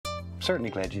certainly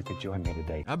glad you could join me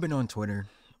today. I've been on Twitter,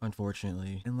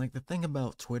 unfortunately. And like the thing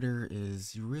about Twitter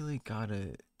is you really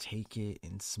gotta take it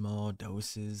in small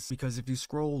doses, because if you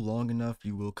scroll long enough,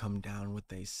 you will come down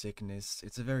with a sickness.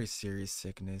 It's a very serious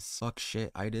sickness. Fuck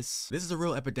shit itis. This is a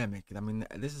real epidemic. I mean,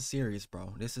 this is serious,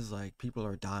 bro. This is like, people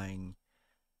are dying.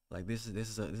 Like this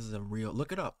is a real,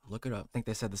 look it up. I think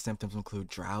they said the symptoms include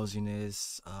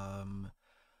drowsiness,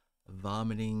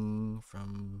 vomiting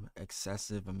from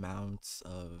excessive amounts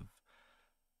of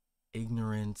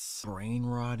ignorance, brain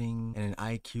rotting, and an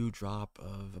IQ drop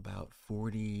of about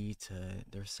 40 to,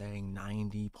 they're saying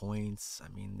 90 points. I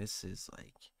mean, this is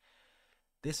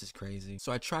crazy.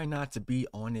 So I try not to be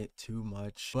on it too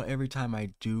much, but every time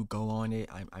I do go on it,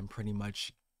 I'm pretty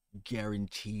much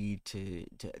guaranteed to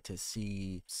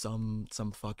see some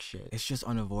fuck shit. It's just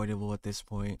unavoidable at this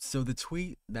point. So the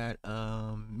tweet that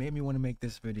made me want to make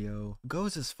this video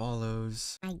goes as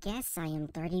follows. I guess I am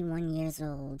 31 years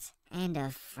old and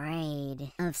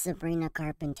afraid of Sabrina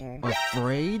Carpenter.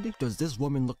 Afraid? Does this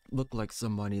woman look like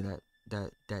somebody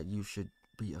that you should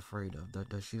be afraid of?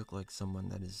 Does she look like someone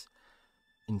that is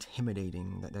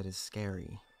intimidating, that is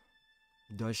scary?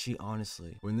 Does she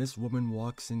honestly? When this woman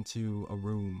walks into a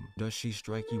room, does she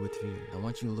strike you with fear? I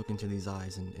want you to look into these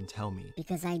eyes and tell me.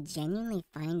 Because I genuinely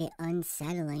find it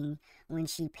unsettling when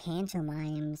she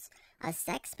pantomimes a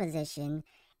sex position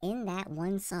in that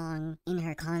one song in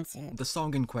her concert. The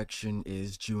song in question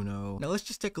is Juno. Now let's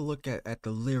just take a look at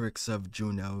the lyrics of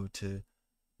Juno to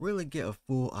really get a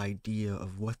full idea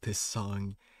of what this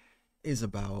song is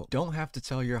about. Don't have to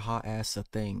tell your hot ass a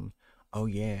thing. Oh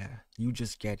yeah, you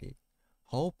just get it.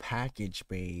 Whole package,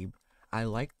 babe. I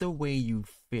like the way you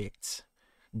fit.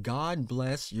 God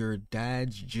bless your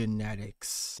dad's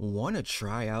genetics. Wanna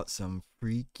try out some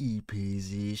freaky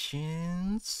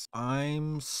positions?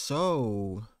 I'm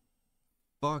so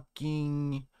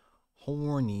fucking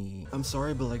horny. I'm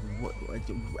sorry, but like, what?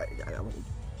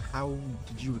 How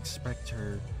did you expect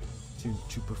her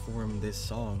to perform this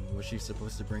song? Was she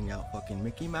supposed to bring out fucking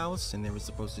Mickey Mouse and they were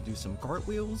supposed to do some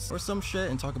cartwheels or some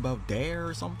shit and talk about dare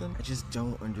or something? I just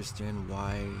don't understand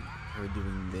why her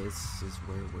doing this is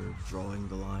where we're drawing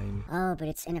the line. Oh, but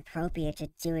it's inappropriate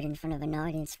to do it in front of an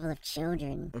audience full of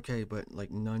children. Okay, but like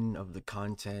none of the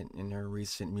content in her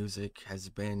recent music has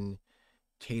been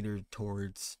catered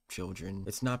towards children.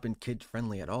 It's not been kid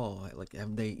friendly at all. Like,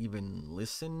 have they even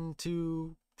listened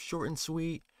to Short and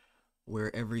Sweet,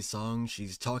 where every song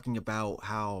she's talking about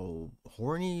how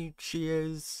horny she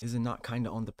is? Is it not kind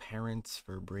of on the parents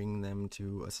for bringing them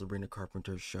to a Sabrina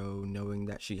Carpenter show knowing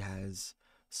that she has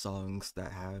songs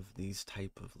that have these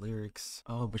type of lyrics?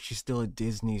 Oh, but she's still a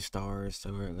Disney star, so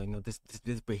like, no, this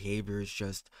behavior is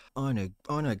just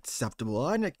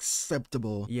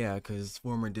unacceptable. Yeah, because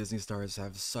former Disney stars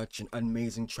have such an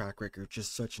amazing track record,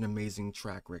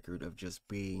 of just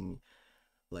being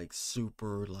like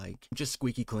super, like, just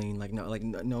squeaky clean. Like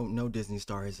no Disney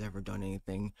star has ever done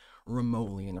anything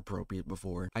remotely inappropriate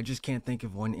before. I just can't think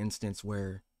of one instance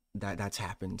where that's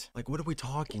happened. Like, what are we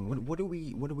talking? What are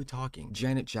we talking?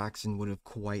 Janet Jackson would have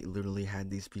quite literally had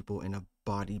these people in a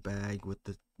body bag with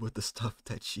the stuff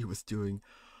that she was doing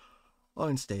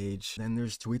on stage. Then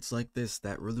there's tweets like this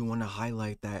that really want to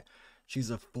highlight that she's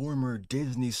a former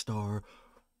Disney star.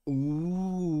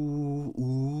 Ooh,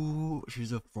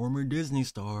 she's a former Disney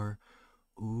star.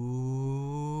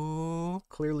 Ooh.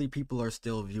 Clearly people are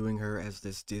still viewing her as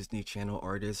this Disney Channel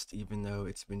artist, even though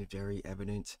it's been very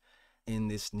evident in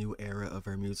this new era of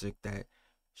her music that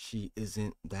she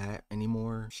isn't that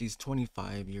anymore. She's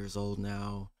 25 years old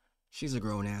now. She's a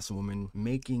grown-ass woman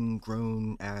making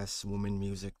grown-ass woman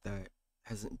music that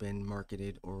hasn't been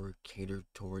marketed or catered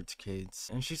towards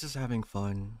kids. And she's just having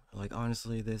fun. Like,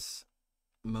 honestly,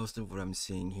 most of what I'm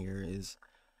seeing here is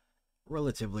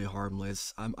relatively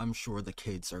harmless. I'm sure the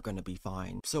kids are gonna be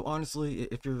fine. So honestly,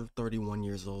 if you're 31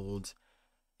 years old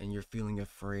and you're feeling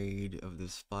afraid of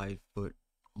this 5-foot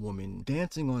woman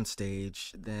dancing on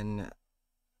stage, then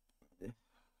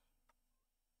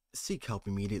seek help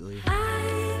immediately.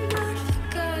 I'm not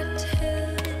forgot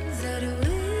to